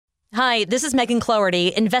Hi, this is Megan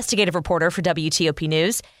Cloherty, investigative reporter for WTOP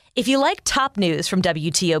News. If you like top news from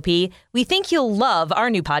WTOP, we think you'll love our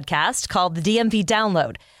new podcast called The DMV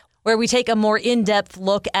Download, where we take a more in-depth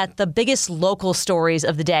look at the biggest local stories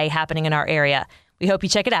of the day happening in our area. We hope you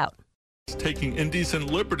check it out. Taking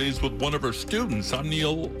indecent liberties with one of her students. I'm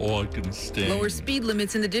Neil Augenstein. Lower speed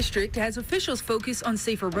limits in the district as officials focus on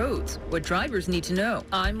safer roads. What drivers need to know.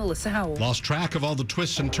 I'm Melissa Howell. Lost track of all the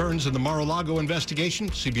twists and turns in the Mar-a-Lago investigation?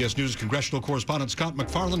 CBS News congressional correspondent Scott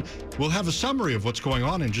MacFarlane will have a summary of what's going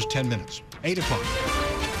on in just 10 minutes. 8 o'clock.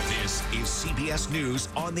 This is CBS News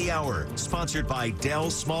on the Hour, sponsored by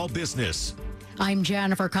Dell Small Business. I'm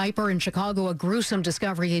Jennifer Kuiper. In Chicago, a gruesome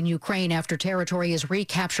discovery in Ukraine after territory is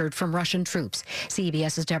recaptured from Russian troops.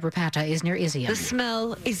 CBS's Deborah Pata is near Izium. The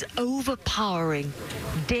smell is overpowering.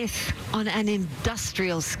 Death on an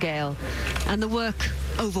industrial scale. And the work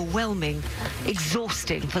overwhelming,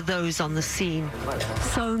 exhausting for those on the scene.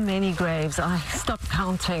 So many graves. I stopped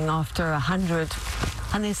counting after 100.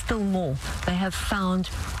 And there's still more. They have found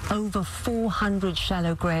over 400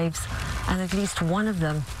 shallow graves, and at least one of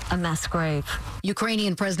them a mass grave.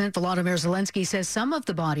 Ukrainian President Volodymyr Zelensky says some of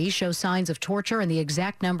the bodies show signs of torture and the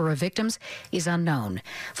exact number of victims is unknown.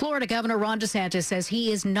 Florida Governor Ron DeSantis says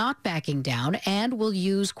he is not backing down and will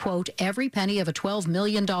use, quote, every penny of a $12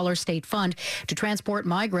 million state fund to transport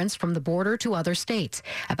migrants from the border to other states.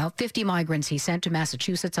 About 50 migrants he sent to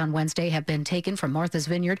Massachusetts on Wednesday have been taken from Martha's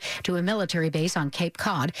Vineyard to a military base on Cape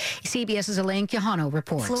Cod. CBS's Elaine Quijano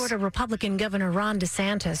reports. Florida Republican Governor Ron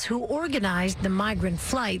DeSantis, who organized the migrant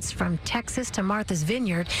flights from Texas to Martha's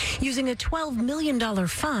Vineyard using a $12 million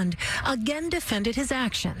fund, again defended his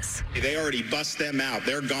actions. They already bust them out.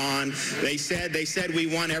 They're gone. They said we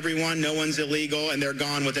want everyone. No one's illegal, and they're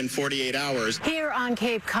gone within 48 hours. Here on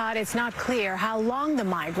Cape Cod, it's not clear how long the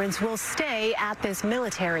migrants will stay at this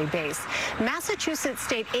military base. Massachusetts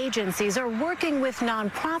state agencies are working with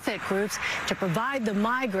nonprofit groups to provide the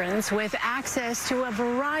migrants with access to a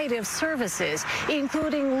variety of services,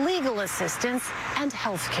 including legal assistance and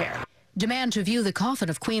health care. Demand to view the coffin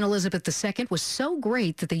of Queen Elizabeth II was so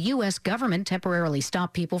great that the U.S. government temporarily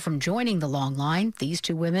stopped people from joining the long line. These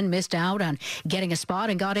two women missed out on getting a spot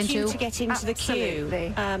and got into... To get into the queue.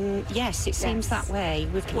 Yes, it seems that way.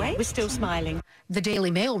 We're still smiling. The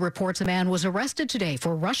Daily Mail reports a man was arrested today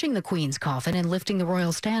for rushing the Queen's coffin and lifting the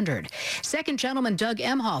royal standard. Second Gentleman Doug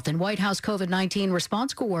Emhoff and White House COVID-19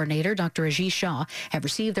 response coordinator Dr. Ashish Shah have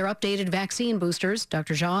received their updated vaccine boosters.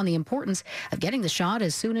 Dr. Shah on the importance of getting the shot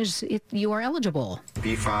as soon as you are eligible.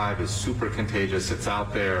 B5 is super contagious. It's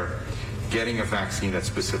out there. Getting a vaccine that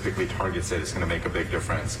specifically targets it is going to make a big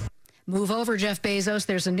difference. Move over, Jeff Bezos.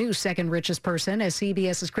 There's a new second richest person. As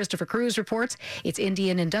CBS's Christopher Cruz reports, it's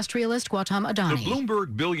Indian industrialist Gautam Adani. The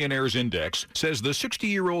Bloomberg Billionaires Index says the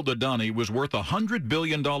 60-year-old Adani was worth $100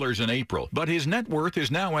 billion in April, but his net worth is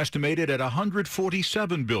now estimated at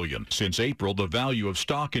 $147 billion. Since April, the value of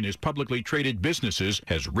stock in his publicly traded businesses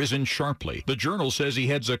has risen sharply. The Journal says he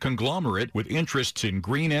heads a conglomerate with interests in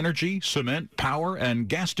green energy, cement, power, and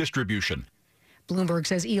gas distribution. Bloomberg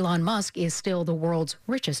says Elon Musk is still the world's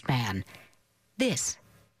richest man. This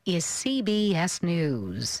is CBS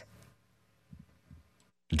News.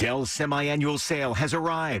 Dell's semi-annual sale has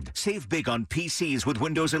arrived. Save big on PCs with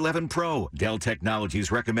Windows 11 Pro. Dell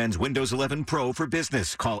Technologies recommends Windows 11 Pro for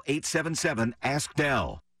business. Call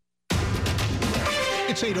 877-ASK-DELL.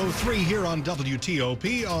 It's 8:03 here on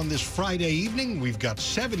WTOP on this Friday evening. We've got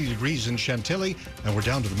 70 degrees in Chantilly, and we're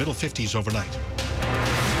down to the middle 50s overnight.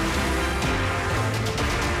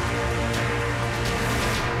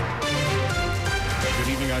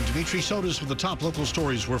 I'm Dimitri Sotis with the top local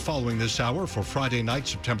stories we're following this hour for Friday night,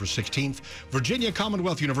 September 16th. Virginia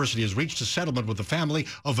Commonwealth University has reached a settlement with the family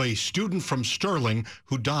of a student from Sterling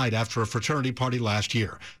who died after a fraternity party last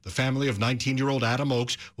year. The family of 19-year-old Adam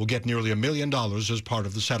Oakes will get nearly $1 million as part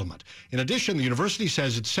of the settlement. In addition, the university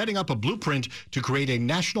says it's setting up a blueprint to create a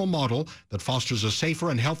national model that fosters a safer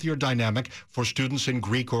and healthier dynamic for students in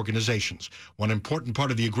Greek organizations. One important part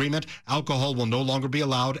of the agreement, alcohol will no longer be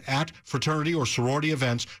allowed at fraternity or sorority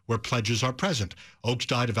events where pledges are present. Oakes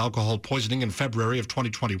died of alcohol poisoning in February of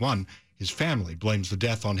 2021. His family blames the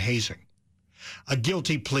death on hazing. A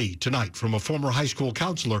guilty plea tonight from a former high school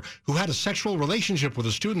counselor who had a sexual relationship with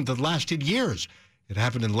a student that lasted years. It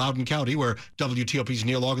happened in Loudoun County, where WTOP's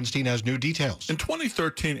Neil Augenstein has new details. In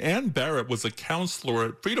 2013, Ann Barrett was a counselor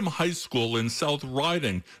at Freedom High School in South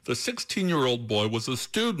Riding. The 16-year-old boy was a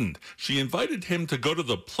student. She invited him to go to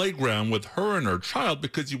the playground with her and her child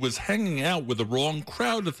because he was hanging out with the wrong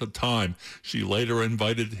crowd at the time. She later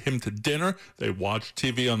invited him to dinner. They watched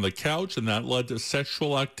TV on the couch, and that led to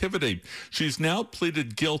sexual activity. She's now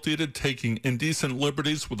pleaded guilty to taking indecent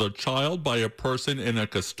liberties with a child by a person in a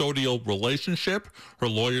custodial relationship. Her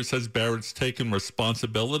lawyer says Barrett's taken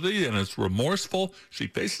responsibility and is remorseful. She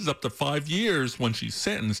faces up to 5 years when she's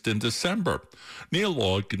sentenced in December. Neil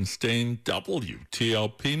Augenstein,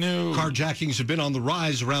 WTOP News. Carjackings have been on the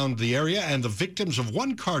rise around the area, and the victims of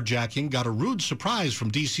one carjacking got a rude surprise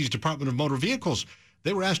from D.C.'s Department of Motor Vehicles.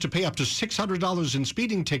 They were asked to pay up to $600 in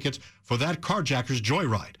speeding tickets for that carjacker's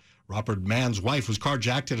joyride. Robert Mann's wife was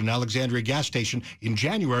carjacked at an Alexandria gas station in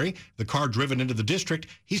January, the car driven into the district.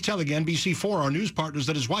 He's telling NBC4, our news partners,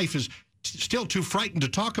 that his wife is still too frightened to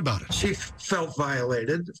talk about it. She felt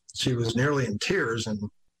violated. She was nearly in tears and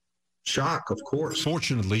shock, of course.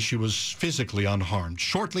 Fortunately, she was physically unharmed.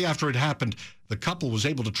 Shortly after it happened, the couple was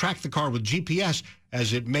able to track the car with GPS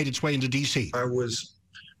as it made its way into D.C. I was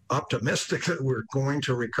optimistic that we're going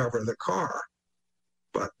to recover the car,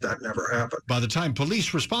 but that never happened. By the time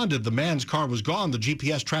police responded, the man's car was gone, the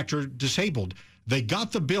GPS tracker disabled. They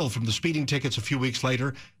got the bill from the speeding tickets a few weeks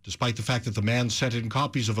later, despite the fact that the man sent in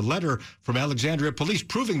copies of a letter from Alexandria police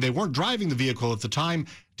proving they weren't driving the vehicle at the time.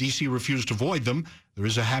 D.C. refused to void them. There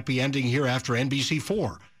is a happy ending here after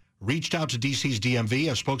NBC4 reached out to D.C.'s DMV.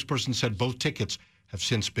 A spokesperson said both tickets have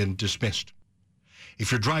since been dismissed. If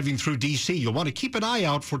you're driving through D.C., you'll want to keep an eye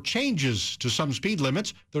out for changes to some speed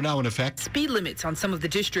limits. They're now in effect. Speed limits on some of the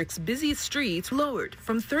district's busiest streets lowered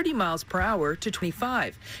from 30 miles per hour to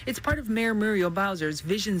 25. It's part of Mayor Muriel Bowser's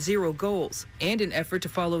Vision Zero goals and an effort to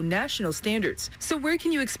follow national standards. So where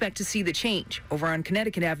can you expect to see the change? Over on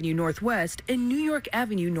Connecticut Avenue Northwest and New York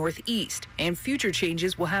Avenue Northeast. And future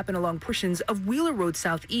changes will happen along portions of Wheeler Road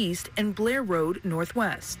Southeast and Blair Road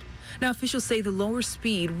Northwest. Now, officials say the lower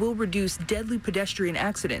speed will reduce deadly pedestrian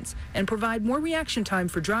accidents and provide more reaction time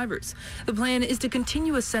for drivers. The plan is to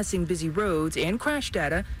continue assessing busy roads and crash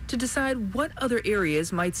data to decide what other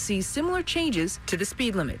areas might see similar changes to the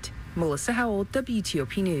speed limit. Melissa Howell,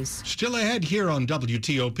 WTOP News. Still ahead here on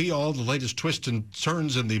WTOP, all the latest twists and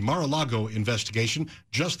turns in the Mar-a-Lago investigation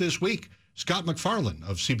just this week. Scott McFarlane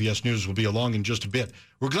of CBS News will be along in just a bit.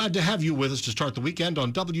 We're glad to have you with us to start the weekend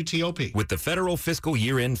on WTOP. With the federal fiscal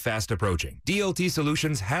year-end fast approaching, DLT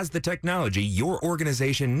Solutions has the technology your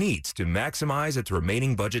organization needs to maximize its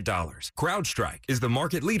remaining budget dollars. CrowdStrike is the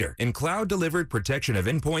market leader in cloud-delivered protection of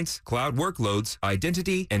endpoints, cloud workloads,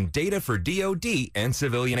 identity, and data for DoD and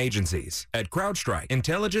civilian agencies. At CrowdStrike,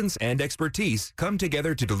 intelligence and expertise come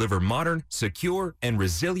together to deliver modern, secure, and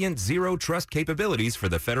resilient zero-trust capabilities for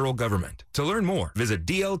the federal government. To learn more, visit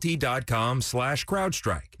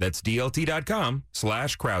DLT.com/CrowdStrike. That's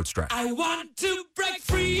DLT.com/CrowdStrike. I want to break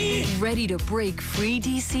free. Ready to break free,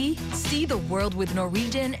 DC? See the world with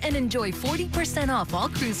Norwegian and enjoy 40% off all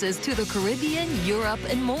cruises to the Caribbean, Europe,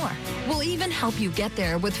 and more. We'll even help you get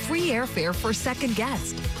there with free airfare for second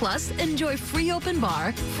guest. Plus, enjoy free open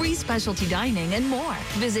bar, free specialty dining, and more.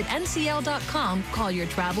 Visit ncl.com, call your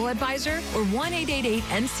travel advisor, or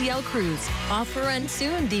 1-888-NCL-CRUISE. Offer ends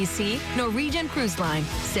soon, DC. Norwegian Cruise Line.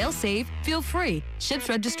 Sail safe, feel free. Ships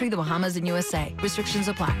registry the Bahamas and USA. Restrictions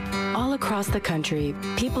apply. All across the country,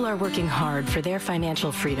 people are working hard for their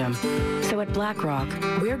financial freedom. So at BlackRock,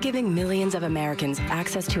 we're giving millions of Americans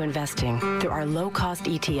access to investing through our low-cost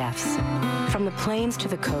ETFs. From the plains to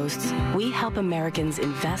the coasts, we help Americans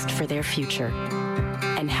invest for their future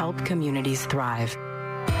and help communities thrive.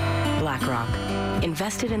 BlackRock,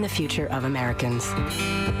 invested in the future of Americans.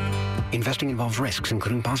 Investing involves risks,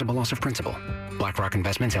 including possible loss of principal. BlackRock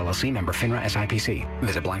Investments, LLC, member FINRA SIPC.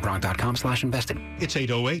 Visit BlackRock.com/invested. It's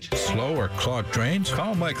 8:08. Slow or clogged drains?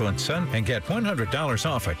 Call Michael & Son and get $100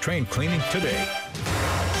 off a drain cleaning today.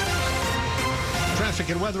 Traffic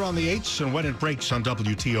and weather on the 8s and when it breaks on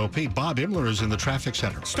WTOP. Bob Imler is in the traffic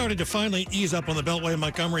center. Starting to finally ease up on the Beltway in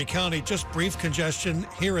Montgomery County. Just brief congestion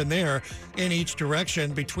here and there in each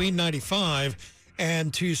direction between 95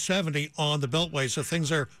 and 270 on the Beltway. So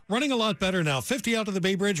things are running a lot better now. 50 out of the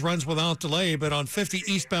Bay Bridge runs without delay, but on 50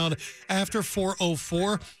 eastbound after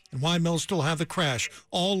 404, and Wye Mills still have the crash.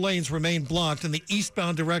 All lanes remain blocked in the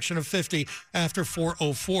eastbound direction of 50 after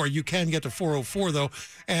 404. You can get to 404, though,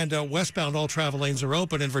 and westbound all travel lanes are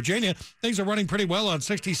open. In Virginia, things are running pretty well on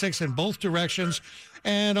 66 in both directions.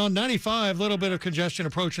 And on 95, a little bit of congestion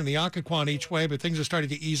approaching the Occoquan each way, but things are starting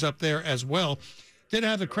to ease up there as well. Did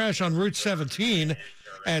have a crash on Route 17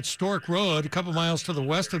 at Stork Road, a couple miles to the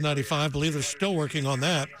west of 95. I believe they're still working on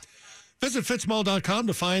that. Visit fitzmall.com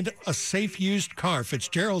to find a safe used car.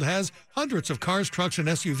 Fitzgerald has hundreds of cars, trucks, and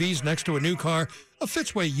SUVs next to a new car. A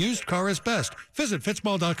Fitzway used car is best. Visit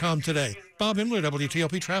fitzmall.com today. Bob Imler,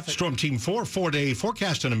 WTOP Traffic. Storm Team 4, 4-day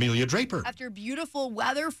forecast, and Amelia Draper. After beautiful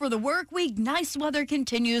weather for the work week, nice weather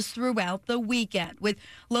continues throughout the weekend, with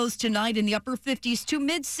lows tonight in the upper 50s to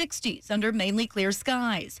mid-60s under mainly clear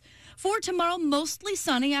skies. For tomorrow, mostly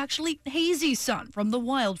sunny, actually hazy sun from the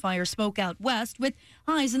wildfire smoke out west, with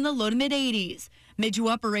highs in the low to mid-80s. Mid to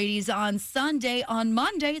upper 80s on Sunday. On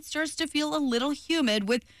Monday, it starts to feel a little humid,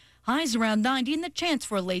 with highs around 90 and the chance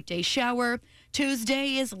for a late-day shower.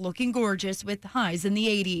 Tuesday is looking gorgeous with highs in the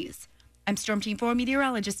 80s. I'm Storm Team 4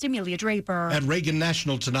 meteorologist Amelia Draper. At Reagan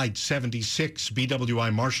National tonight, 76.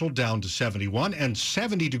 BWI Marshall down to 71 and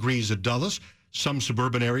 70 degrees at Dulles. Some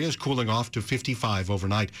suburban areas cooling off to 55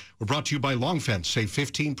 overnight. We're brought to you by Long Fence. Save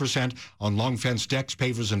 15% on Long Fence decks,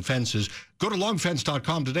 pavers, and fences. Go to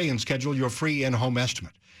longfence.com today and schedule your free in-home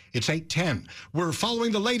estimate. It's 8:10. We're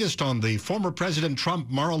following the latest on the former President Trump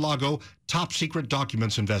Mar-a-Lago top-secret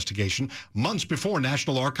documents investigation. Months before,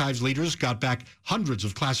 National Archives leaders got back hundreds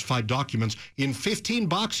of classified documents in 15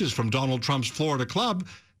 boxes from Donald Trump's Florida club.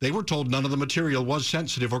 They were told none of the material was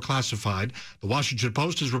sensitive or classified. The Washington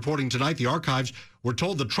Post is reporting tonight the archives were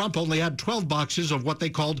told that Trump only had 12 boxes of what they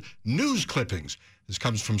called news clippings. This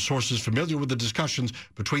comes from sources familiar with the discussions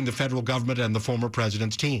between the federal government and the former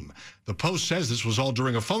president's team. The Post says this was all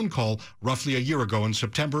during a phone call roughly a year ago in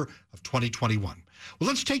September of 2021. Well,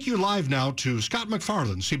 let's take you live now to Scott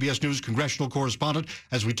McFarland, CBS News congressional correspondent,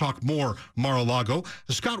 as we talk more Mar-a-Lago.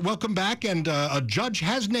 Scott, welcome back. And a judge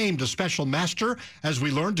has named a special master, as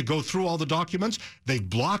we learned, to go through all the documents. They've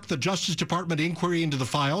blocked the Justice Department inquiry into the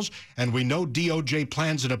files, and we know DOJ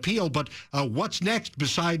plans an appeal. But what's next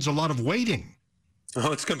besides a lot of waiting?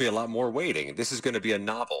 Oh, it's going to be a lot more waiting. This is going to be a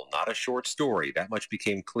novel, not a short story. That much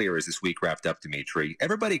became clear as this week wrapped up, Dimitri.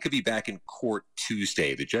 Everybody could be back in court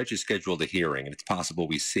Tuesday. The judge has scheduled a hearing, and it's possible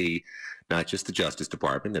we see not just the Justice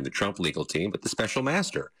Department and the Trump legal team, but the special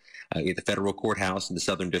master at the federal courthouse in the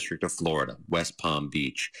Southern District of Florida, West Palm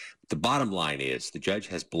Beach. The bottom line is the judge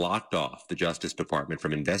has blocked off the Justice Department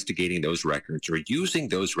from investigating those records or using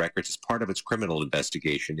those records as part of its criminal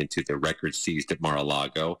investigation into the records seized at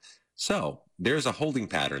Mar-a-Lago. So there's a holding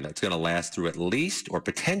pattern that's going to last through at least or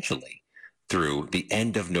potentially through the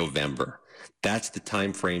end of November. That's the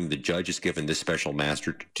time frame the judge has given this special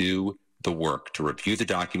master to do the work, to review the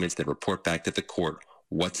documents, then report back to the court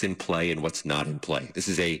what's in play and what's not in play. This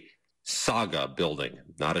is a saga building,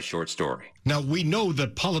 not a short story. Now, we know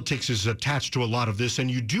that politics is attached to a lot of this, and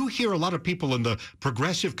you do hear a lot of people in the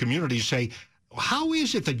progressive community say, how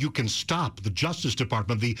is it that you can stop the Justice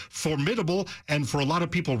Department, the formidable and for a lot of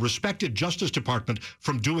people respected Justice Department,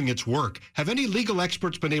 from doing its work? Have any legal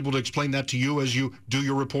experts been able to explain that to you as you do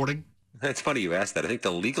your reporting? It's funny you asked that. I think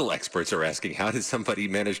the legal experts are asking, how did somebody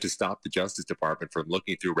manage to stop the Justice Department from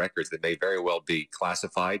looking through records that may very well be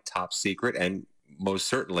classified, top secret, and most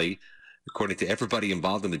certainly, according to everybody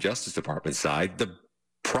involved in the Justice Department side, the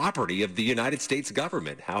property of the United States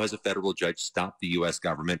government? How has a federal judge stopped the U.S.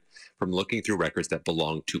 government from looking through records that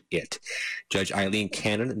belong to it? Judge Eileen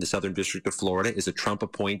Cannon in the Southern District of Florida is a Trump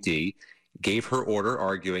appointee, gave her order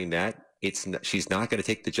arguing that she's not going to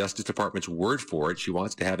take the Justice Department's word for it. She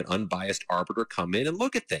wants to have an unbiased arbiter come in and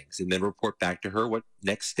look at things and then report back to her what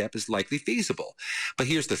next step is likely feasible. But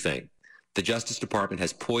here's the thing. The Justice Department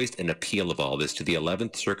has poised an appeal of all this to the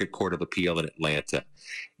 11th Circuit Court of Appeal in Atlanta,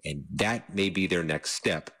 and that may be their next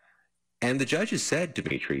step. And the judges said,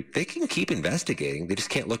 Dimitri, they can keep investigating. They just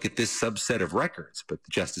can't look at this subset of records. But the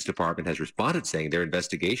Justice Department has responded saying their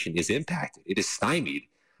investigation is impacted. It is stymied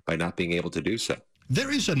by not being able to do so.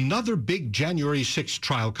 There is another big January 6th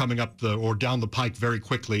trial coming up or down the pike very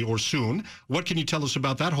quickly or soon. What can you tell us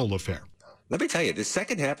about that whole affair? Let me tell you, the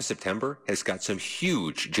second half of September has got some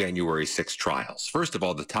huge January 6 trials. First of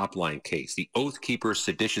all, the top line case, the Oath Keepers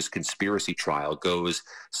seditious conspiracy trial, goes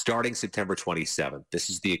starting September 27th. This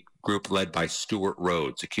is the group led by Stewart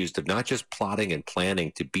Rhodes, accused of not just plotting and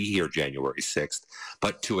planning to be here January 6th,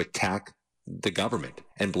 but to attack the government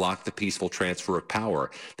and block the peaceful transfer of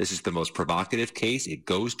power. This is the most provocative case. It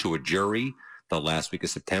goes to a jury the last week of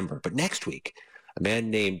September. But next week, a man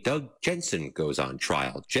named Doug Jensen goes on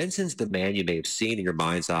trial. Jensen's the man you may have seen in your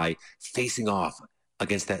mind's eye facing off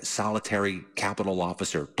against that solitary Capitol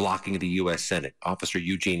officer blocking the U.S. Senate, Officer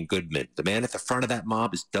Eugene Goodman. The man at the front of that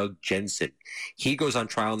mob is Doug Jensen. He goes on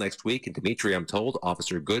trial next week, and Dimitri, I'm told,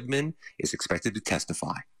 Officer Goodman is expected to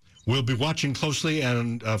testify. We'll be watching closely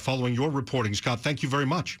and following your reporting, Scott. Thank you very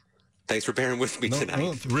much. Thanks for bearing with me tonight.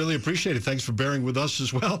 No, really appreciate it. Thanks for bearing with us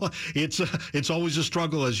as well. It's always a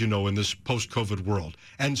struggle, as you know, in this post-COVID world.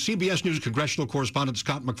 And CBS News congressional correspondent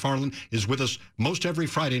Scott McFarland is with us most every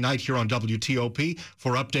Friday night here on WTOP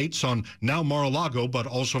for updates on now Mar-a-Lago, but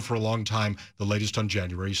also for a long time, the latest on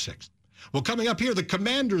January 6th. Well, coming up here, the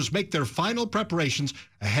Commanders make their final preparations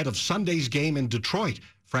ahead of Sunday's game in Detroit.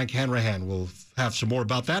 Frank Hanrahan will have some more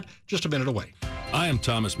about that just a minute away. I am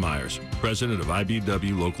Thomas Myers, president of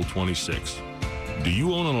IBEW Local 26. Do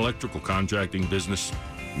you own an electrical contracting business?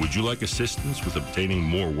 Would you like assistance with obtaining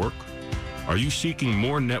more work? Are you seeking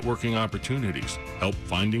more networking opportunities? Help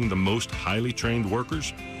finding the most highly trained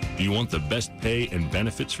workers? Do you want the best pay and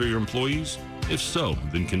benefits for your employees? If so,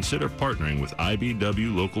 then consider partnering with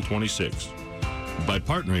IBEW Local 26. By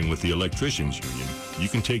partnering with the Electricians Union, you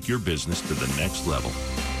can take your business to the next level.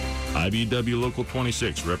 IBEW Local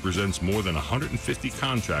 26 represents more than 150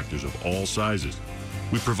 contractors of all sizes.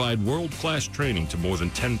 We provide world-class training to more than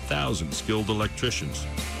 10,000 skilled electricians.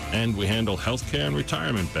 And we handle healthcare and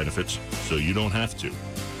retirement benefits so you don't have to.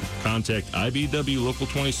 Contact IBEW Local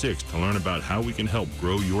 26 to learn about how we can help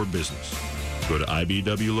grow your business. Go to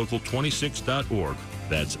IBEWLocal26.org.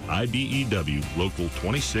 That's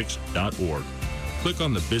IBEWLocal26.org. Click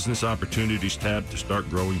on the Business Opportunities tab to start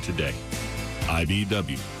growing today.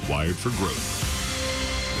 IBEW, wired for growth.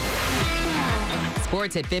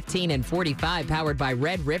 Sports at 15 and 45, powered by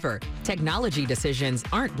Red River. Technology decisions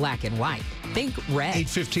aren't black and white. Think red.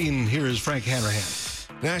 8:15, here is Frank Hanrahan.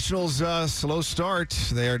 Nationals slow start.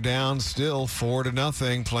 They are down still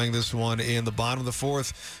 4-0, playing this one in the bottom of the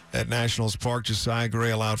fourth at Nationals Park. Josiah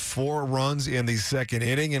Gray allowed 4 runs in the second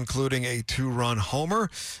inning, including a 2-run homer,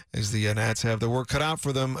 as the Nats have their work cut out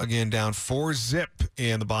for them. Again, down 4-0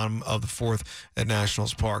 in the bottom of the fourth at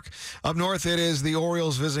Nationals Park. Up north, it is the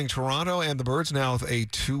Orioles visiting Toronto, and the Birds now with a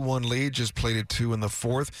 2-1 lead, just played at 2 in the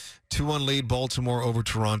fourth. 2-1 lead, Baltimore over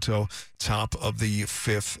Toronto, top of the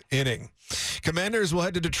fifth inning. Commanders will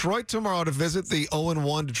head to Detroit tomorrow to visit the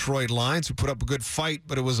 0-1 Detroit Lions, who put up a good fight,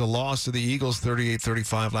 but it was a loss to the Eagles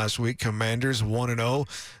 38-35 last week. Commanders 1-0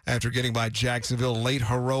 after getting by Jacksonville. Late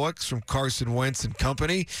heroics from Carson Wentz and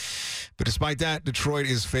company. But despite that, Detroit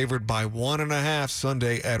is favored by 1.5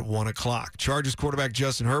 Sunday at 1 o'clock. Chargers quarterback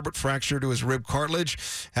Justin Herbert fracture to his rib cartilage.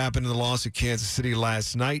 Happened in the loss at Kansas City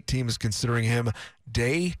last night. Team is considering him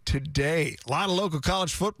day to day. A lot of local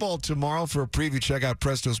college football tomorrow. For a preview, check out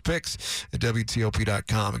Presto's Picks at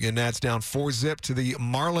WTOP.com. Again, Nats down 4-0 to the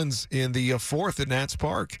Marlins in the fourth at Nats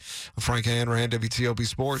Park. Frank Hanrahan, WTOP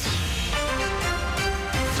Sports.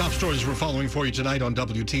 Top stories we're following for you tonight on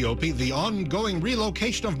WTOP. The ongoing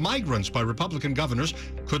relocation of migrants by Republican governors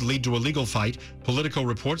could lead to a legal fight. Politico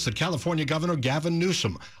reports that California Governor Gavin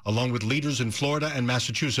Newsom, along with leaders in Florida and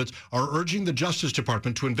Massachusetts, are urging the Justice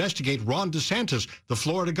Department to investigate Ron DeSantis, the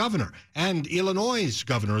Florida governor, and Illinois'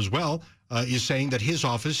 governor as well, is saying that his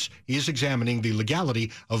office is examining the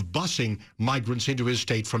legality of busing migrants into his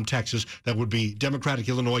state from Texas. That would be Democratic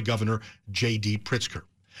Illinois Governor J.D. Pritzker.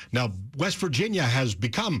 Now, West Virginia has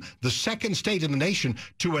become the second state in the nation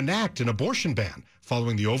to enact an abortion ban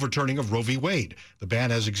following the overturning of Roe v. Wade. The ban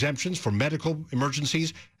has exemptions for medical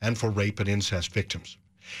emergencies and for rape and incest victims.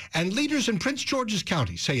 And leaders in Prince George's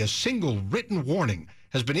County say a single written warning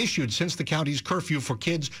has been issued since the county's curfew for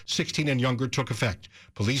kids 16 and younger took effect.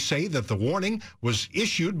 Police say that the warning was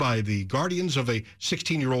issued by the guardians of a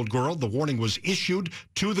 16-year-old girl. The warning was issued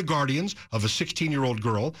to the guardians of a 16-year-old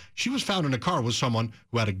girl. She was found in a car with someone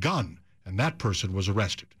who had a gun, and that person was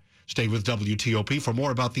arrested. Stay with WTOP for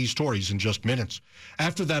more about these stories in just minutes.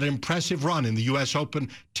 After that impressive run in the U.S. Open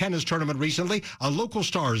tennis tournament recently, a local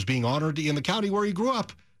star is being honored in the county where he grew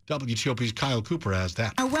up. WTOP's Kyle Cooper has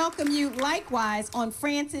that. I welcome you likewise on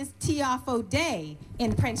Francis Tiafo Day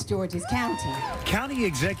in Prince George's County. County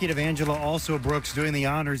Executive Angela Also Brooks doing the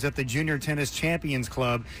honors at the Junior Tennis Champions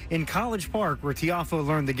Club in College Park, where Tiafo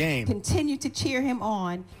learned the game. Continue to cheer him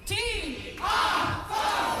on.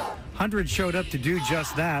 Tiafo! Hundreds showed up to do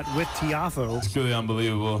just that with Tiafo. It's truly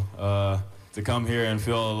unbelievable. To come here and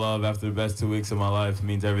feel all the love after the best 2 weeks of my life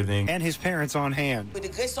means everything. And his parents on hand. With the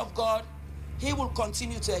grace of God, he will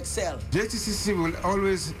continue to excel. JTCC will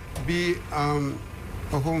always be a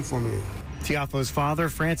home for me. Tiafo's father,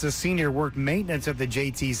 Francis Sr., worked maintenance at the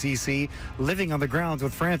JTCC, living on the grounds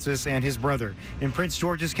with Francis and his brother. In Prince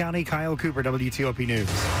George's County, Kyle Cooper, WTOP News.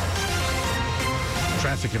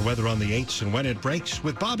 Traffic and weather on the 8s and when it breaks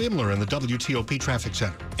with Bob Imler in the WTOP Traffic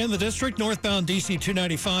Center. In the district, northbound DC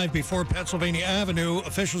 295 before Pennsylvania Avenue,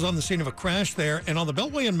 officials on the scene of a crash there. And on the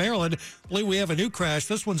Beltway in Maryland, I believe we have a new crash.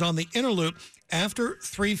 This one's on the inner loop after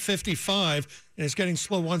 355. And it's getting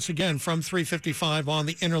slow once again from 355 on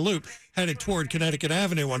the inner loop, headed toward Connecticut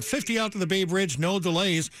Avenue. On 50 out to the Bay Bridge, no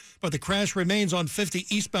delays, but the crash remains on 50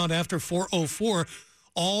 eastbound after 404.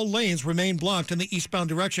 All lanes remain blocked in the eastbound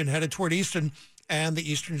direction, headed toward Easton and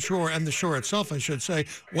the Eastern Shore, and the shore itself, I should say.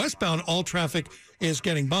 Westbound, all traffic is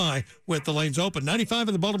getting by with the lanes open. 95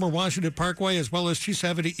 in the Baltimore-Washington Parkway, as well as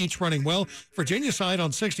 270, each running well. Virginia side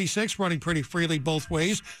on 66, running pretty freely both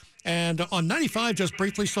ways. And on 95, just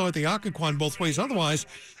briefly slow at the Occoquan both ways. Otherwise,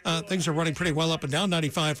 things are running pretty well up and down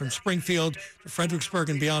 95 from Springfield to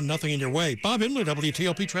Fredericksburg and beyond. Nothing in your way. Bob Imler,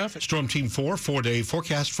 WTOP Traffic. Storm Team 4, 4-day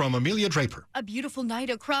forecast from Amelia Draper. A beautiful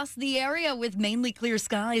night across the area with mainly clear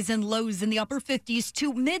skies and lows in the upper 50s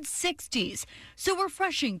to mid-60s. So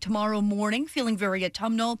refreshing tomorrow morning, feeling very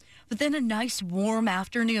autumnal, but then a nice warm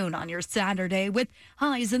afternoon on your Saturday with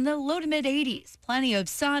highs in the low to mid-80s. Plenty of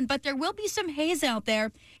sun, but there will be some haze out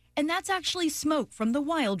there. And that's actually smoke from the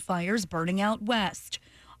wildfires burning out west.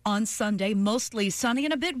 On Sunday, mostly sunny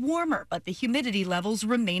and a bit warmer, but the humidity levels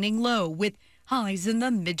remaining low with highs in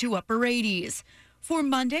the mid to upper 80s. For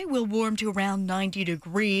Monday, we'll warm to around 90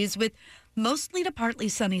 degrees with mostly to partly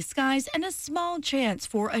sunny skies and a small chance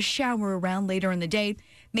for a shower around later in the day,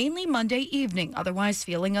 mainly Monday evening, otherwise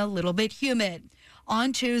feeling a little bit humid.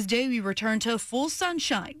 On Tuesday, we return to full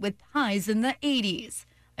sunshine with highs in the 80s.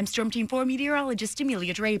 I'm Storm Team 4 meteorologist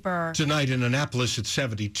Amelia Draper. Tonight in Annapolis at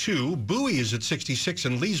 72. Bowie is at 66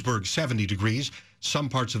 and Leesburg 70 degrees. Some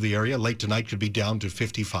parts of the area late tonight could be down to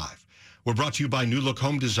 55. We're brought to you by New Look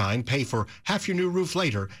Home Design. Pay for half your new roof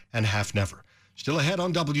later and half never. Still ahead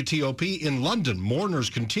on WTOP in London, mourners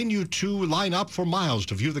continue to line up for miles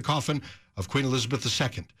to view the coffin of Queen Elizabeth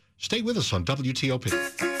II. Stay with us on WTOP.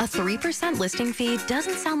 A 3% listing fee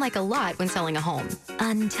doesn't sound like a lot when selling a home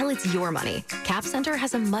until it's your money. Cap Center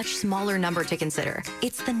has a much smaller number to consider.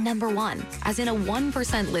 It's the number one, as in a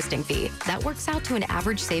 1% listing fee. That works out to an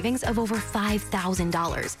average savings of over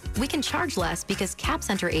 $5,000. We can charge less because Cap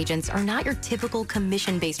Center agents are not your typical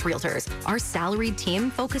commission-based realtors. Our salaried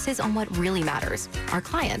team focuses on what really matters. Our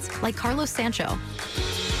clients, like Carlos Sancho.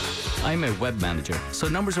 I'm a web manager, so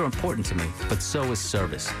numbers are important to me, but so is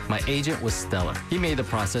service. My agent was stellar. He made the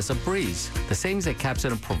process a breeze. The savings that Cap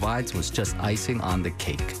Center provides was just icing on the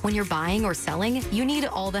cake. When you're buying or selling, you need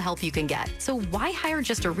all the help you can get. So why hire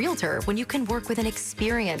just a realtor when you can work with an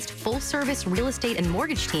experienced, full-service real estate and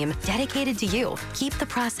mortgage team dedicated to you? Keep the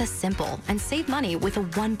process simple and save money with a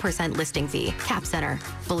 1% listing fee. Cap Center.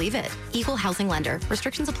 Believe it. Equal housing lender.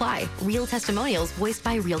 Restrictions apply. Real testimonials voiced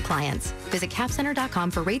by real clients. Visit capcenter.com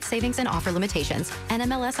for rate savings and offer limitations.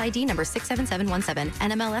 NMLS ID number 67717.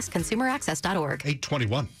 NMLSconsumeraccess.org.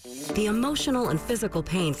 821. The emotional and physical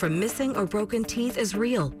pain from missing or broken teeth is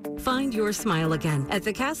real. Find your smile again at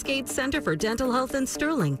the Cascades Center for Dental Health in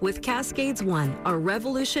Sterling with Cascades One, a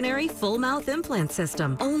revolutionary full mouth implant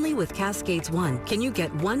system. Only with Cascades One can you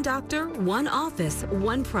get one doctor, one office,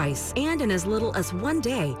 one price. And in as little as one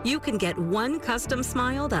day, you can get one custom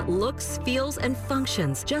smile that looks, feels, and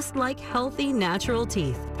functions just like healthy, natural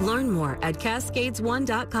teeth. Learn more at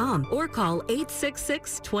cascades1.com or call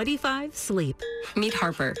 866-25-SLEEP. Meet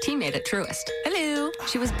Harper, teammate at Truist. Hello.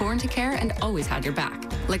 She was born to care and always had your back.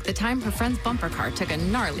 Like the time her friend's bumper car took a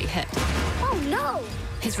gnarly hit. Oh no!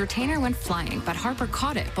 His retainer went flying, but Harper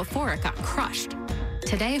caught it before it got crushed.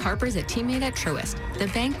 Today, Harper's a teammate at Truist, the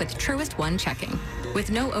bank with Truist One checking. With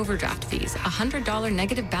no overdraft fees, a $100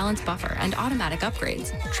 negative balance buffer, and automatic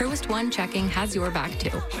upgrades, Truist One checking has your back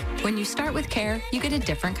too. When you start with care, you get a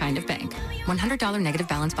different kind of bank. $100 negative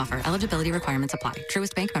balance buffer. Eligibility requirements apply.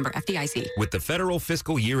 Truist Bank member FDIC. With the federal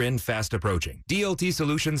fiscal year-end fast approaching, DLT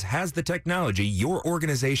Solutions has the technology your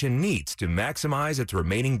organization needs to maximize its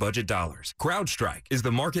remaining budget dollars. CrowdStrike is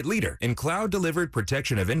the market leader in cloud-delivered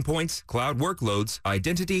protection of endpoints, cloud workloads,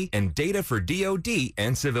 identity, and data for DoD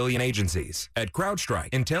and civilian agencies. At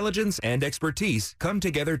CrowdStrike, intelligence and expertise come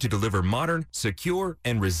together to deliver modern, secure,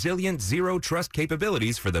 and resilient zero-trust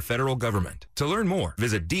capabilities for the federal government. To learn more,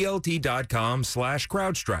 visit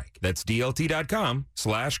dlt.com/CrowdStrike. That's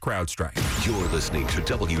dlt.com/CrowdStrike. You're listening to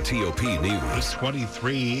WTOP News.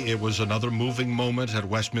 23, it was another moving moment at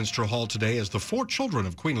Westminster Hall today as the 4 children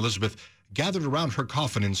of Queen Elizabeth gathered around her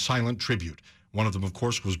coffin in silent tribute. One of them, of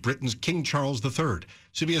course, was Britain's King Charles III.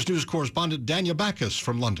 CBS News correspondent Dania Bacchus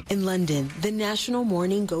from London. In London, the national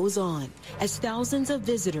mourning goes on as thousands of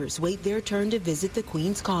visitors wait their turn to visit the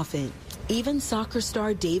Queen's coffin. Even soccer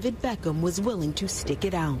star David Beckham was willing to stick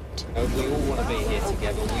it out. We all want to be here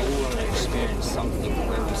together. We all want to experience something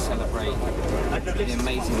where we celebrate the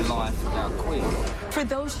amazing life of our Queen. For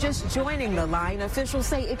those just joining the line, officials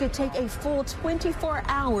say it could take a full 24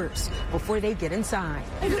 hours before they get inside.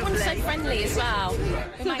 Everyone's so friendly as well.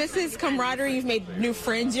 So this is camaraderie. You've made new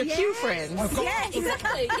friends. You're cute friends. Yeah,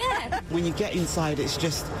 exactly. Yeah. When you get inside, it's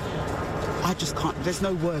just, I just can't, there's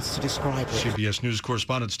no words to describe it. CBS News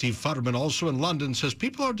correspondent Steve Futterman, also in London, says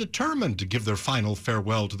people are determined to give their final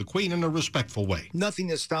farewell to the Queen in a respectful way. Nothing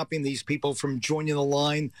is stopping these people from joining the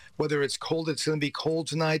line, whether it's cold, it's going to be cold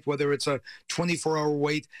tonight, whether it's a 24-hour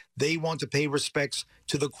wait. They want to pay respects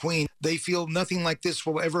to the Queen. They feel nothing like this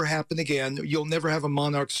will ever happen again. You'll never have a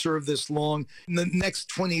monarch serve this long. In the next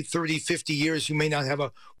 20, 30, 50 years, you may not have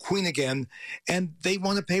a Queen again. And they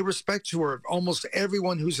want to pay respect to her. Almost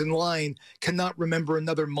everyone who's in line cannot remember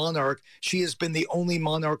another monarch. She has been the only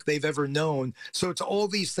monarch they've ever known. So it's all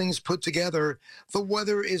these things put together. The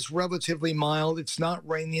weather is relatively mild. It's not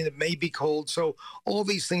raining. It may be cold. So all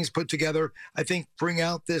these things put together, I think, bring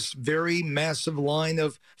out this very massive line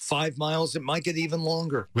of 5 miles. It might get even longer.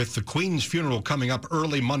 With the Queen's funeral coming up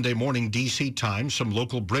early Monday morning D.C. time, some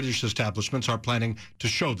local British establishments are planning to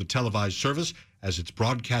show the televised service as it's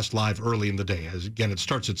broadcast live early in the day. As again, it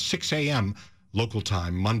starts at 6 a.m. local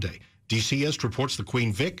time Monday. DCist reports the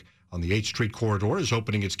Queen Vic on the 8th Street corridor is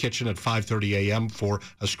opening its kitchen at 5:30 a.m. for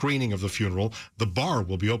a screening of the funeral. The bar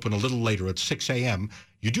will be open a little later at 6 a.m.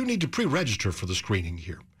 You do need to pre-register for the screening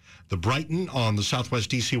here. The Brighton on the Southwest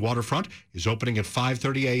D.C. waterfront is opening at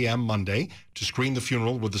 5:30 a.m. Monday to screen the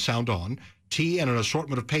funeral with the sound on. Tea and an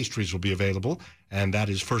assortment of pastries will be available, and that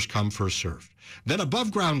is first come, first served. Then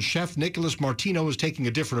above-ground chef Nicholas Martino is taking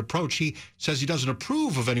a different approach. He says he doesn't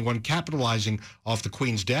approve of anyone capitalizing off the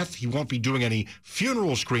Queen's death. He won't be doing any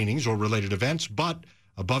funeral screenings or related events, but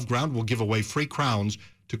above ground will give away free crowns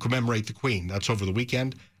to commemorate the Queen. That's over the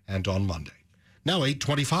weekend and on Monday. Now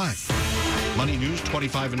 8:25. Money News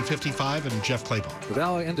 25 and 55 and Jeff Claiborne. The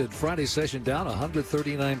Dow ended Friday's session down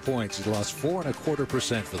 139 points. It lost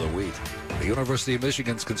 4.25% for the week. The University of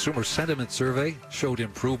Michigan's Consumer Sentiment Survey showed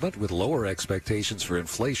improvement with lower expectations for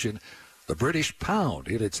inflation. The British pound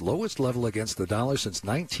hit its lowest level against the dollar since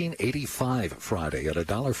 1985 Friday at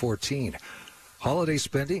 $1.14. Holiday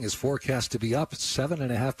spending is forecast to be up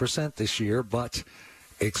 7.5% this year, but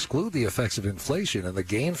exclude the effects of inflation, and the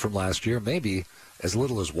gain from last year may be as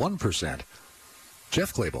little as 1%.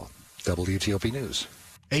 Jeff Claiborne, WTOP News.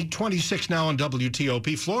 8:26 now on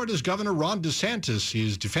WTOP. Florida's Governor Ron DeSantis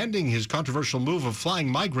is defending his controversial move of flying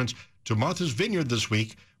migrants to Martha's Vineyard this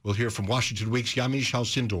week. We'll hear from Washington Week's Yamiche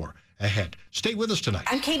Alcindor ahead. Stay with us tonight.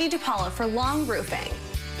 I'm Katie DePaula for Long Roofing.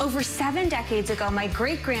 Over 7 decades ago, my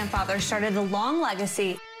great-grandfather started a long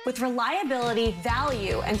legacy with reliability,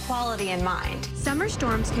 value, and quality in mind. Summer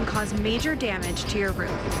storms can cause major damage to your roof,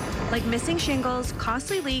 like missing shingles,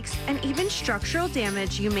 costly leaks, and even structural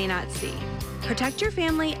damage you may not see. Protect your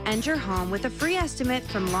family and your home with a free estimate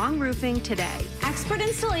from Long Roofing today. Expert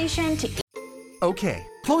installation to... Okay,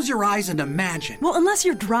 close your eyes and imagine. Well, unless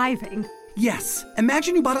you're driving. Yes,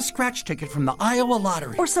 imagine you bought a scratch ticket from the Iowa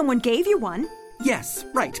Lottery. Or someone gave you one. Yes,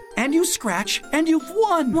 right. And you scratch, and you've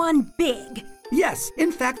won. Won big. Yes,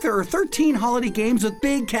 in fact, there are 13 holiday games with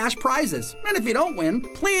big cash prizes. And if you don't win,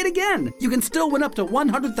 play it again. You can still win up to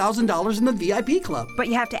 $100,000 in the VIP club. But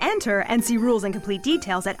you have to enter and see rules and complete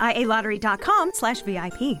details at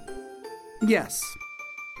ialottery.com/VIP. Yes.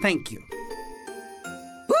 Thank you.